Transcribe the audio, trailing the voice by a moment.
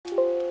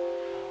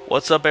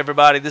What's up,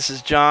 everybody? This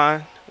is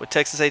John with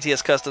Texas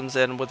ATS Customs,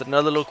 and with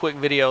another little quick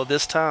video,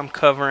 this time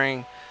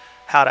covering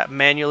how to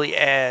manually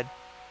add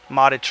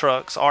modded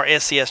trucks or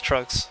SCS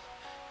trucks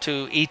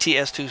to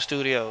ETS2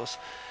 Studios.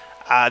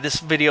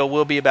 This video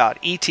will be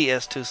about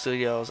ETS2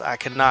 Studios. I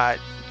cannot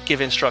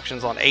give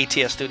instructions on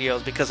ATS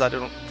Studios because I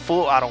don't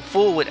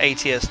fool with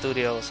ATS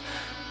Studios,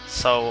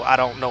 so I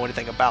don't know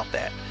anything about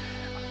that.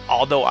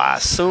 Although I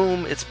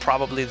assume it's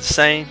probably the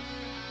same.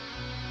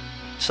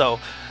 So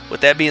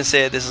with that being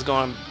said, this is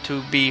going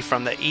to be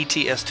from the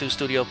ETS2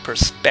 Studio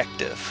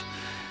perspective.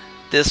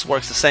 This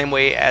works the same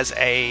way as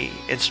a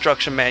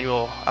instruction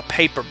manual, a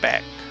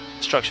paperback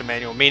instruction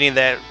manual, meaning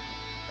that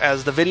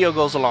as the video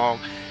goes along,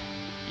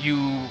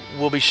 you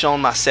will be shown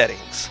my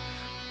settings.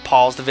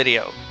 Pause the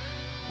video,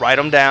 write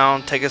them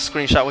down, take a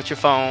screenshot with your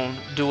phone,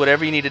 do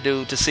whatever you need to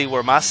do to see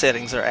where my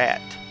settings are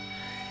at.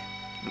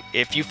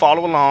 If you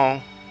follow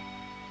along,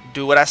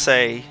 do what I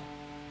say,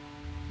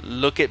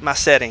 look at my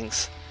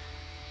settings,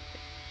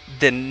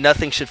 then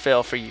nothing should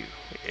fail for you.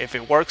 If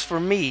it works for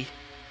me,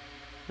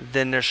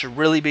 then there should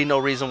really be no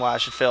reason why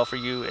it should fail for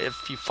you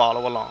if you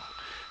follow along.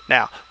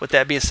 Now, with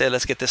that being said,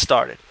 let's get this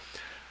started.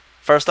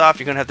 First off,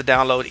 you're going to have to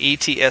download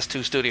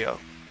ETS2 Studio.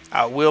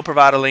 I will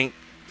provide a link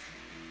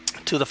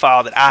to the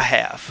file that I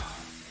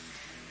have.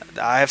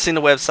 I have seen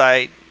the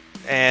website,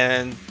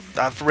 and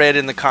I've read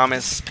in the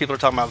comments people are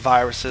talking about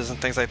viruses and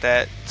things like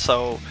that.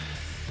 So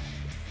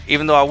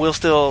even though I will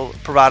still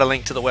provide a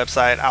link to the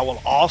website, I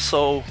will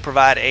also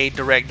provide a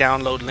direct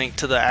download link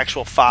to the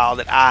actual file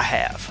that I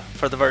have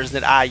for the version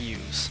that I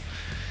use,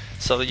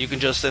 so that you can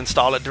just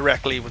install it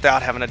directly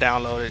without having to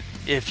download it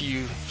if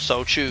you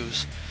so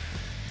choose.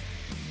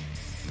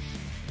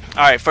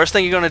 Alright, first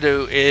thing you're going to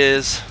do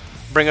is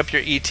bring up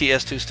your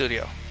ETS2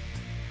 Studio.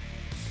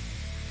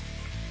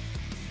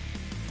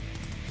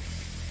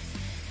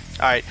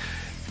 Alright,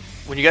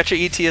 when you got your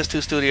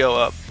ETS2 Studio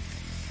up,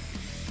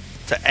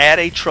 to add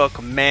a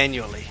truck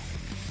manually,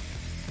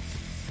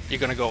 you're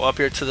going to go up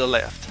here to the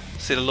left.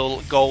 See the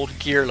little gold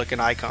gear looking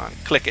icon?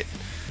 Click it.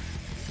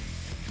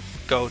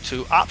 Go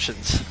to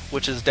Options,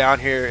 which is down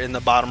here in the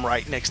bottom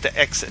right next to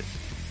Exit.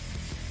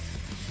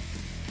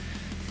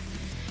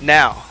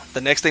 Now,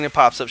 the next thing that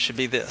pops up should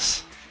be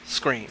this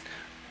screen.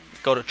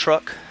 Go to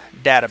Truck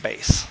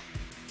Database.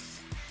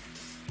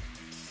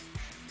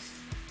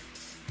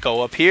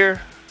 Go up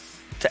here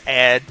to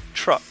Add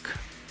Truck.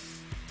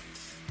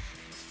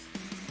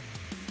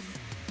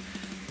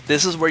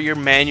 This is where you're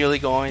manually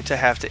going to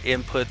have to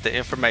input the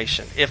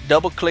information. If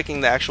double clicking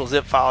the actual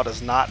zip file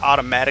does not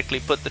automatically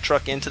put the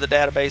truck into the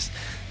database,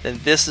 then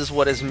this is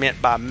what is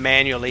meant by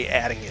manually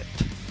adding it.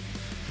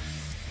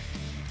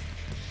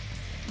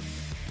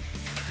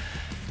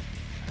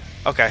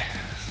 Okay,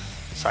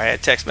 sorry, I had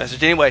a text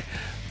message. Anyway,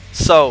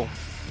 so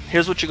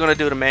here's what you're going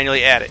to do to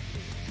manually add it.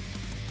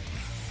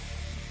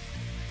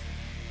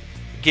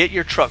 Get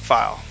your truck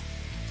file,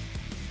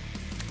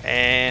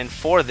 and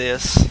for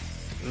this,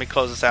 let me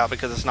close this out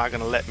because it's not going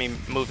to let me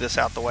move this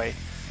out the way.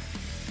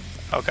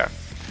 Okay,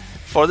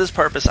 for this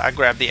purpose I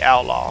grabbed the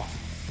Outlaw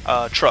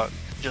truck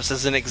just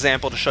as an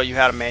example to show you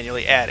how to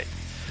manually add it.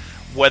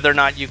 Whether or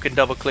not you can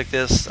double click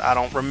this, I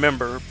don't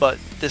remember, but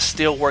this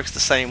still works the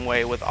same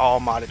way with all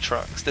modded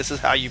trucks. This is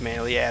how you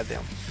manually add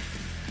them.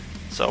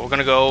 So we're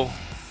gonna go,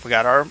 we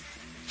got our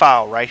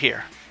file right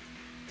here,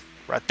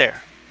 right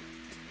there.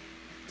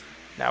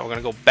 Now we're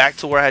gonna go back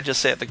to where I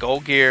just said, the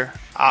gold gear,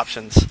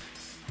 Options,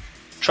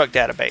 Truck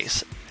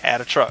Database, add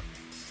a truck.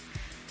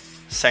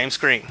 Same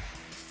screen.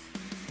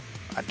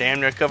 I damn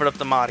near covered up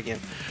the mod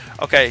again.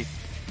 Okay,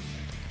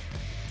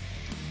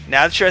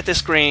 now that you're at this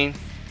screen,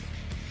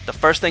 the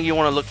first thing you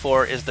want to look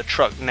for is the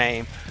truck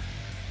name.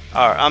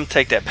 Or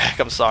take that back,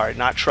 I'm sorry,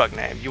 not truck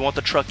name. You want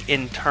the truck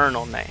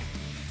internal name.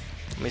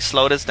 Let me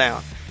slow this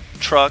down.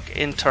 Truck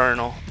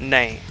internal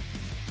name.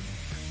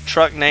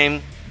 Truck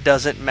name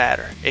doesn't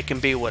matter. It can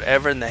be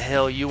whatever in the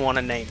hell you want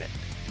to name it.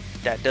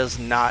 That does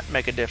not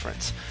make a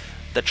difference.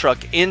 The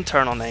truck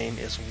internal name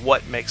is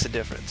what makes a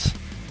difference.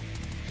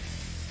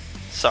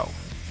 So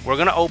we're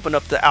going to open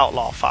up the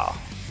Outlaw file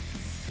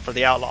for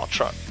the Outlaw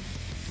truck.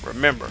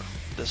 Remember,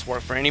 this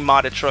works for any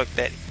modded truck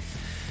that,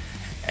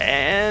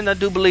 and I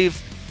do believe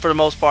for the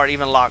most part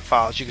even lock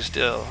files you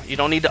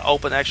don't need to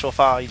open the actual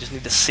file, you just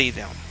need to see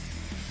them.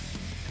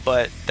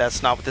 But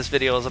that's not what this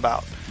video is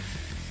about.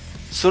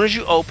 As soon as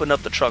you open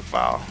up the truck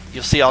file,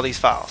 you'll see all these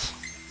files.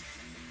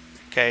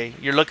 Okay,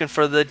 you're looking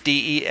for the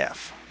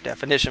DEF,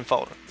 definition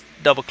folder.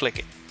 Double click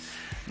it.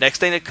 Next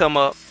thing that come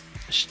up,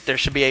 there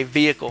should be a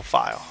vehicle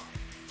file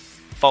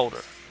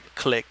folder.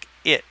 Click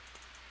it.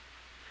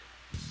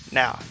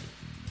 Now,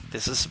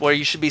 this is where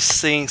you should be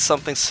seeing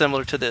something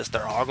similar to this.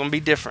 They're all going to be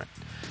different,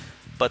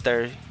 but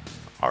they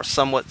are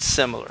somewhat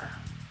similar.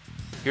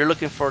 You're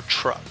looking for a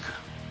truck,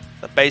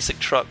 the basic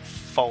truck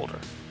folder.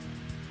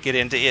 Get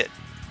into it.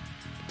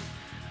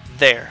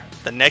 There.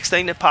 The next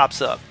thing that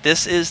pops up,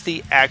 this is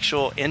the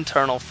actual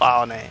internal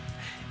file name,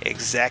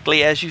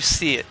 exactly as you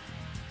see it.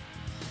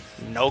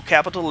 No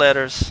capital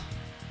letters.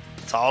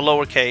 It's all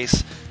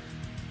lowercase.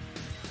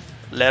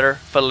 Letter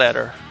for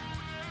letter.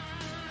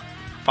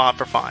 font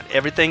for font.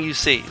 Everything you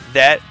see,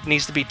 that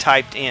needs to be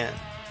typed in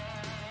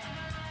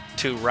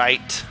to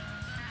right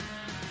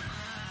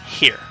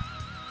here.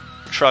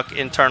 Truck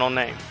internal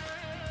name.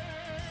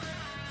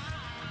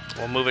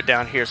 We'll move it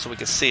down here so we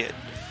can see it.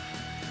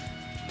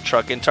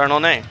 Truck internal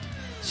name.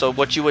 So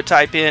what you would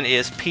type in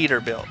is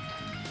Peterbilt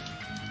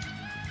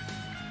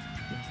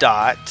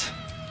dot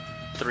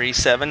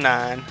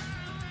 379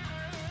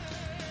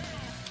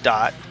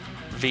 dot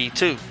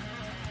V2.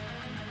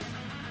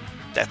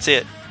 That's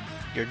it.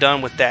 You're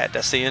done with that.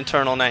 That's the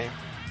internal name.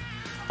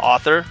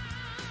 Author,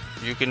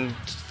 you can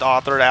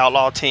author the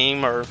Outlaw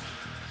team, or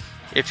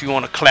if you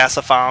want to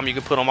classify them, you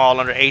can put them all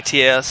under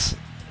ATS.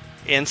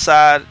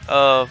 Inside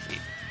of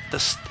the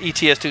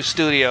ETS2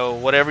 Studio,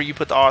 whatever you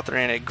put the author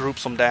in, it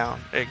groups them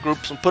down. It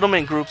groups them, put them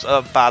in groups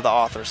of by the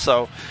author.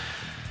 So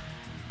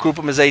group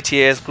them as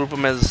ATS, group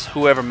them as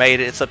whoever made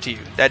it. It's up to you.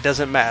 That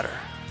doesn't matter.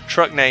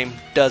 Truck name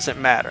doesn't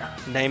matter.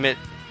 Name it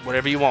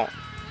whatever you want.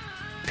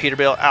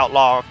 Peterbilt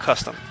Outlaw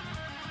Custom.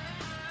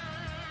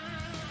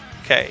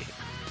 Okay,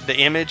 the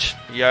image,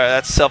 yeah,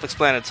 that's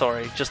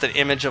self-explanatory. Just an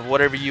image of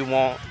whatever you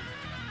want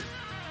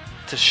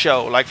to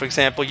show. Like for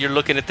example, you're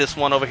looking at this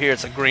one over here.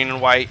 It's a green and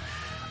white.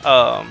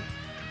 The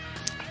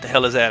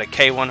hell is that? A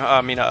K1?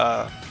 I mean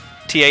a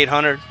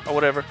T800 or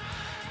whatever.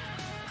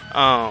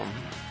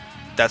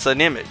 That's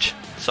an image.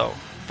 So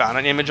find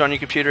an image on your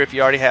computer if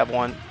you already have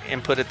one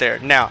and put it there.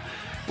 Now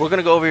we're going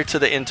to go over here to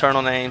the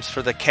internal names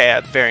for the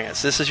cab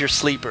variants. This is your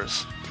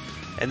sleepers,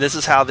 and this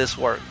is how this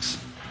works.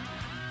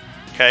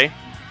 Okay,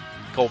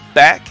 go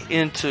back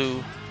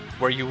into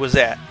where you was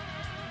at,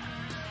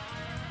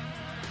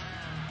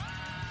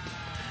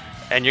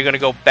 and you're going to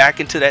go back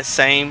into that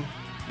same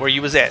where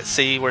you was at.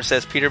 See where it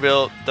says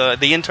Peterbilt,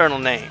 the internal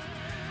name.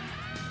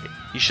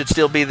 You should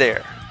still be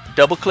there.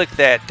 Double click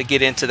that to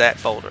get into that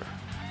folder.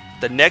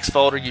 The next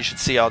folder, you should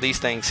see all these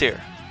things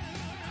here.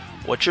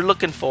 What you're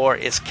looking for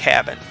is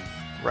cabin.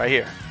 Right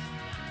here,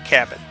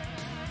 cabin.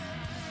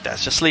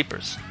 That's your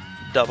sleepers.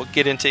 Double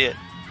get into it.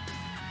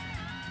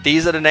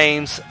 These are the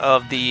names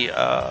of the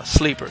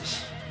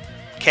sleepers,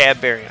 cab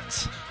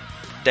variants,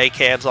 day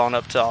cabs on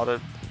up to all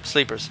the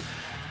sleepers.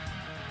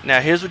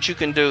 Now here's what you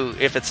can do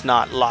if it's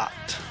not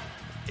locked.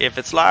 If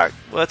it's locked,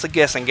 well, it's a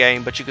guessing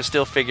game, but you can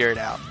still figure it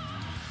out.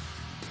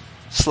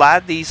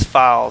 Slide these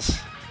files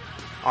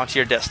onto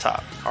your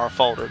desktop or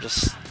folder.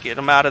 Just get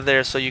them out of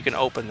there so you can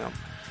open them.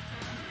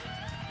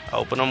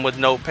 Open them with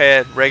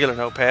Notepad, regular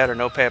Notepad, or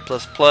Notepad++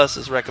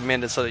 is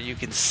recommended so that you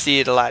can see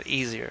it a lot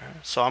easier.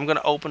 So I'm going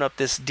to open up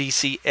this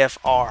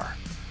DCFR.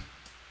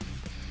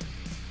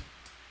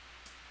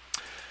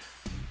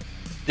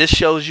 This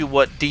shows you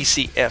what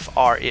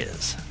DCFR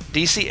is.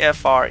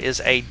 DCFR is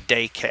a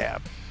day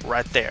cab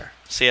right there.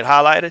 See it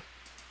highlighted?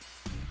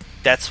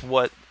 That's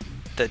what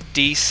the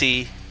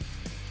DCFR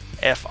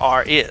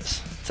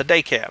is. It's a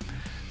day cab.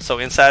 So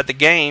inside the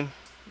game,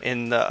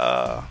 in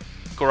the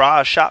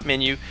garage shop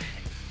menu,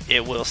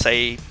 it will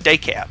say day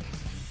cab.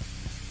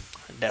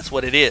 That's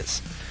what it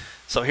is.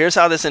 So here's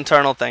how this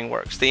internal thing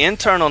works. The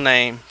internal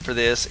name for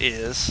this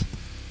is,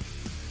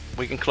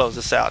 we can close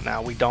this out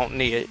now, we don't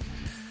need it.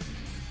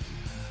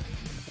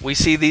 We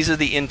see these are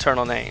the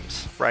internal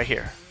names right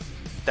here.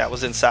 That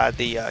was inside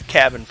the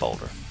cabin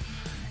folder.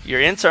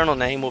 Your internal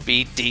name will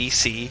be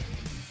DCFR,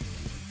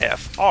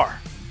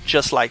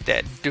 just like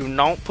that. Do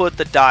not put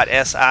the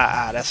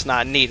 .sii, that's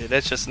not needed,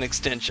 that's just an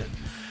extension.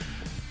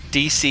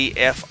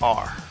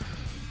 DCFR.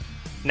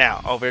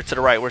 Now, over here to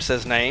the right where it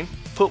says name,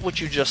 put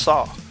what you just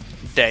saw.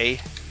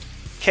 Day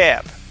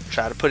cab.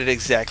 Try to put it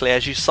exactly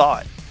as you saw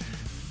it.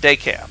 Day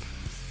cab.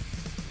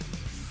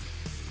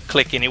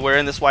 Click anywhere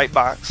in this white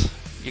box.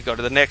 You go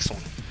to the next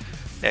one.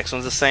 Next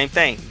one's the same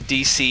thing.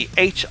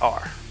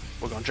 DCHR.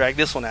 We're going to drag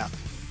this one out.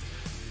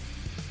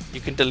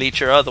 You can delete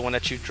your other one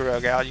that you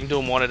drug out. You can do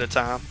them one at a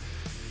time.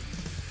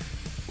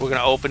 We're going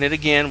to open it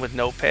again with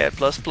Notepad++.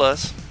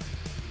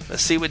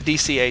 Let's see what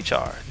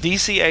DCHR.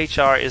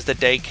 DCHR is the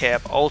day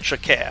cab, ultra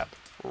cab,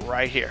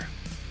 right here.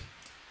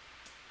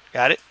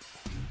 Got it?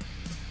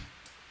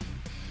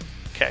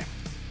 Okay.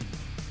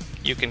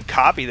 You can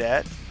copy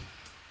that,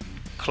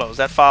 close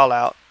that file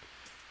out,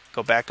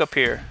 go back up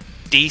here,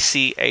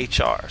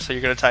 DCHR. So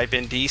you're going to type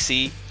in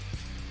DCHR,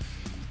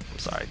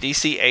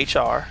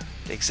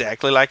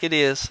 exactly like it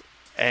is,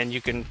 and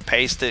you can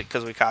paste it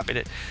because we copied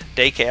it,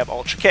 day cab,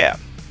 ultra cab.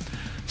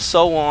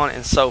 So on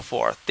and so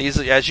forth. These,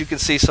 as you can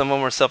see, some of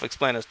them are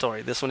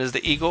self-explanatory. This one is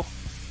the Eagle.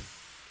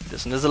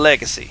 This one is the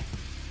Legacy.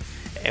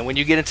 And when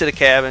you get into the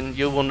cabin,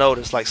 you will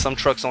notice like some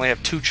trucks only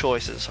have 2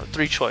 choices or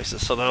 3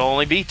 choices, so there'll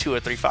only be 2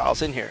 or 3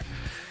 files in here.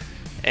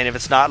 And if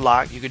it's not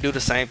locked, you can do the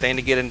same thing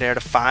to get in there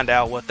to find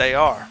out what they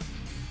are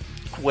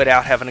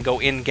without having to go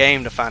in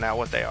game to find out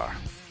what they are.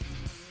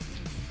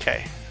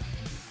 Okay.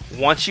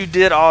 Once you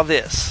did all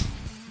this,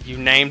 you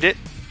named it,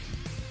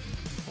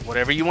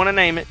 whatever you want to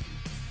name it.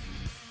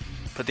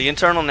 Put the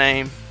internal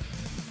name,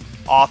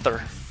 author,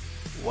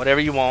 whatever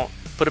you want,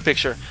 put a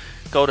picture,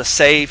 go to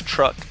Save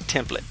Truck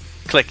Template,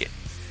 click it,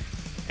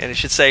 and it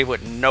should save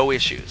with no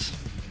issues.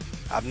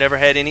 I've never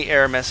had any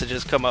error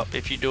messages come up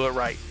if you do it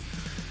right.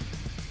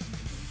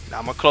 Now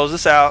I'm going to close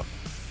this out.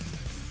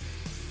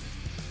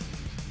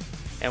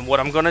 And what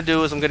I'm going to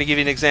do is I'm going to give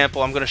you an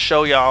example. I'm going to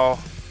show y'all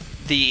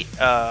the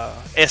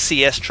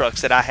SCS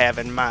trucks that I have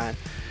in mind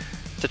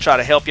to try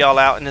to help y'all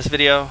out in this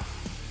video.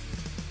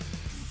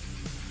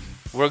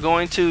 We're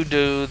going to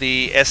do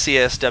the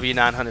SCS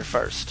W900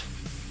 first.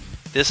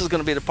 This is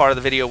going to be the part of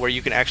the video where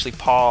you can actually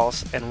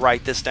pause and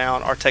write this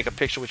down or take a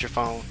picture with your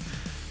phone.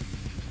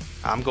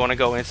 I'm going to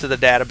go into the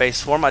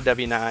database for my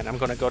W9. I'm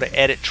going to go to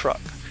Edit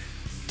Truck.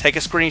 Take a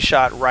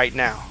screenshot right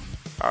now,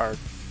 or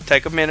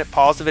take a minute,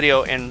 pause the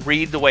video, and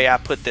read the way I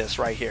put this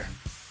right here.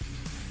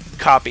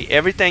 Copy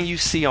everything you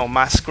see on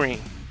my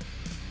screen.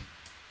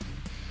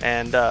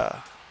 And,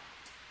 well,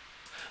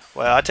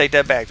 I take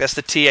that back. That's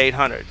the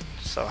T800.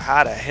 So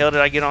how the hell did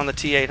I get on the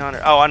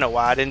T800? Oh, I know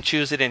why. I didn't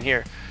choose it in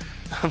here.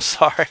 I'm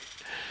sorry.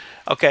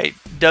 Okay,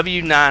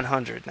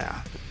 W900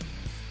 now.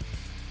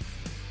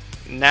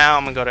 Now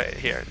I'm going to go to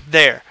here.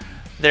 There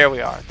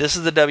we are. This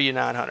is the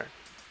W900.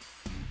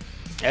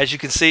 As you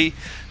can see,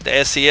 the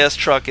SCS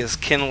truck is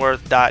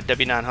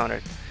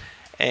Kenworth.W900.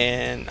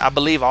 And I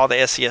believe all the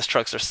SCS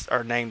trucks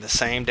are named the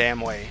same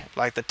damn way.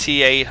 Like the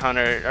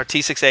T800 or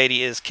T680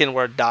 is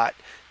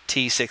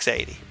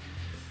Kenworth.T680.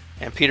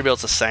 And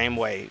Peterbilt's the same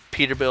way.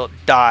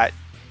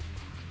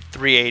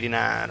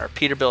 Peterbilt.389 or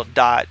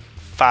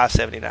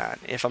Peterbilt.579,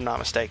 if I'm not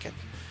mistaken.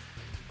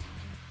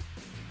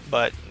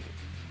 But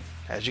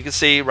as you can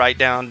see, write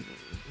down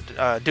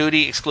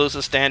duty,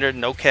 exclusive, standard,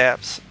 no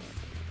caps.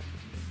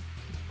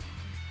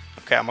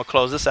 Okay, I'm going to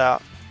close this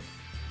out.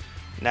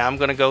 Now I'm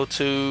going to go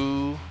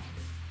to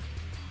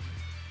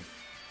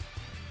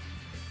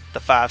the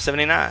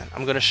 579.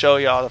 I'm going to show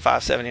y'all the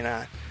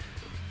 579.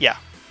 Yeah.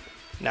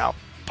 Now,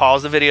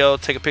 pause the video,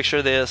 take a picture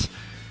of this,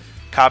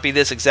 copy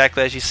this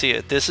exactly as you see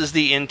it. This is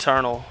the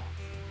internal.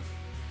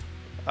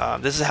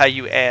 This is how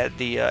you add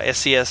the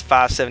SCS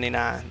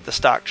 579, the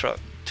stock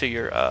truck, to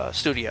your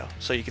studio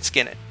so you can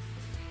skin it.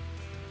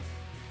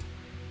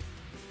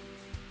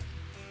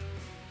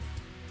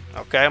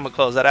 Okay, I'm going to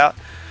close that out.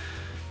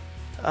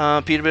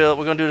 Peterbilt,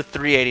 we're going to do the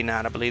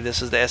 389. I believe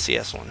this is the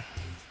SCS one.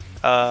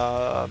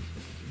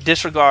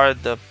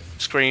 Disregard the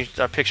screen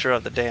picture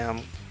of the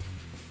damn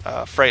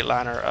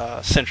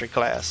Freightliner Century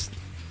class.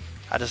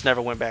 I just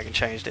never went back and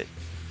changed it.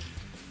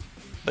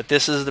 But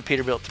this is the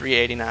Peterbilt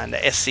 389, the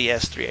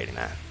SCS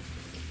 389.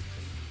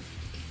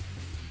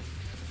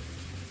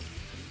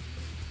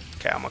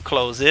 Okay, I'm going to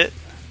close it.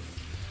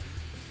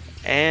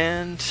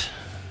 And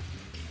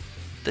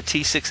the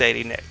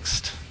T680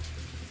 next.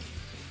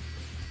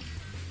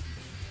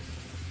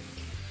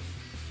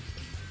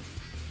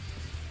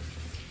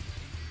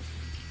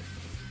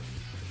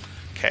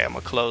 Okay, I'm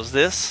going to close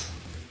this.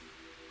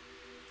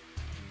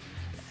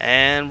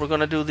 And we're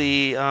going to do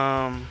the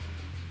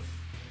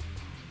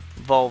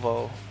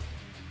Volvo.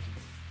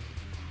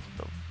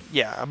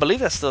 Yeah, I believe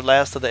that's the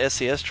last of the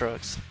SCS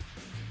trucks.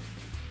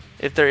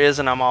 If there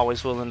isn't, I'm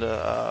always willing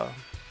to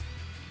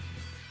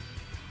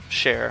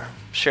share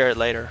it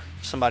later.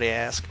 Somebody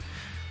ask.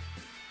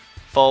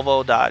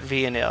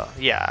 Volvo.VNL.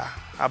 Yeah,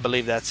 I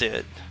believe that's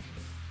it.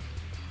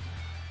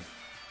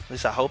 At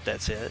least I hope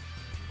that's it.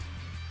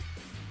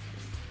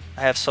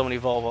 I have so many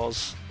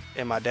Volvos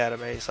in my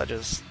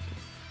database.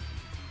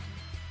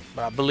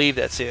 But I believe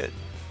that's it.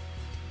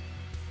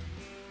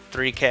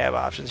 3 cab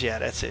options. Yeah,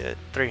 that's it.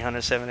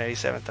 300, 780,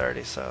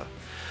 730. So,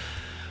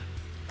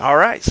 all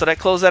right. So that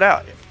closed that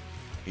out.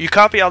 You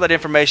copy all that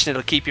information.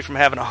 It'll keep you from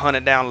having to hunt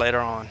it down later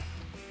on.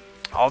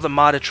 All the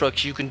modded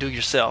trucks you can do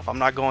yourself. I'm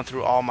not going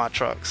through all my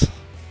trucks.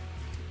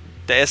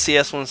 The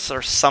SCS ones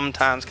are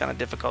sometimes kind of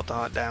difficult to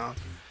hunt down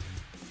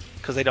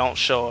because they don't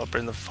show up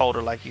in the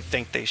folder like you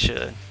think they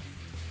should.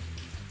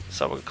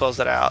 So we'll close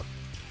that out.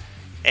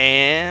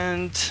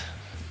 And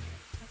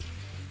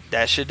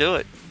that should do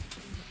it.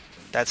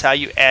 That's how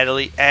you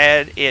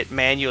add it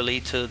manually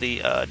to the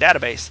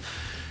database.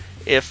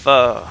 If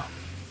let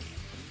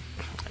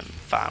me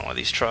find one of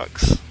these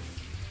trucks,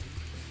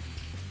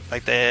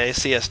 like the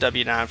SCS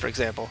W9 for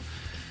example.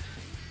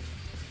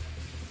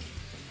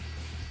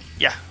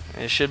 Yeah,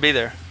 it should be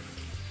there.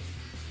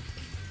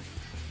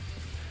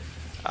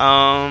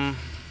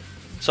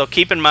 So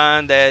keep in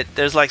mind that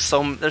there's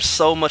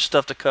so much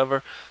stuff to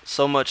cover,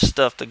 so much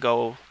stuff to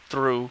go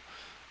through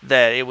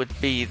that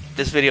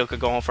this video could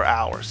go on for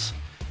hours.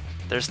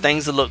 There's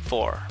things to look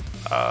for.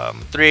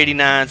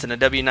 389s and the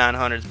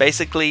W900s.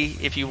 Basically,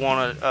 if you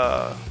want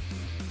to,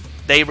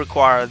 they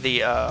require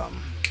the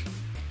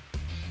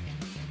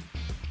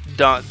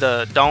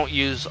don't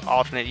use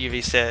alternate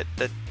UV set.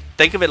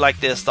 Think of it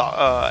like this: the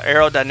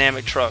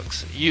aerodynamic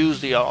trucks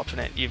use the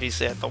alternate UV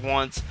set. The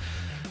ones,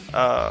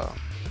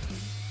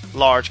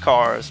 large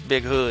cars,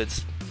 big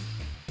hoods,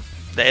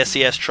 the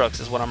SCS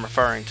trucks is what I'm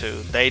referring to.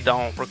 They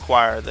don't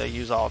require the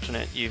use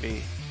alternate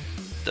UV.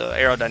 The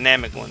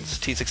aerodynamic ones,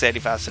 T680,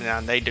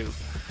 579, they do.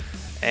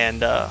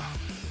 And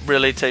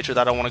really, to tell you the truth,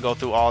 I don't want to go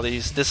through all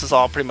these. This is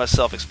all pretty much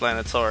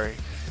self-explanatory.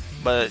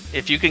 But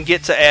if you can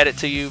get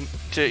if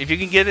you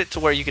can get it to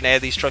where you can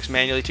add these trucks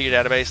manually to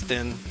your database,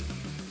 then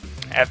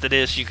after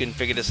this you can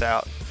figure this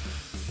out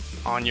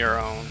on your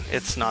own.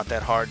 It's not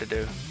that hard to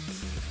do.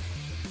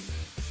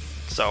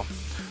 So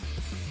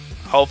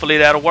hopefully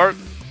that'll work.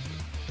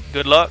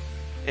 Good luck.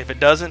 If it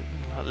doesn't,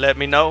 let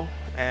me know,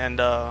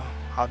 and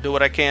I'll do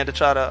what I can to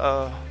try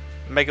to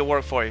make it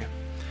work for you.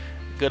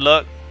 Good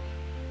luck.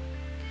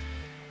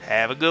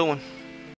 Have a good one.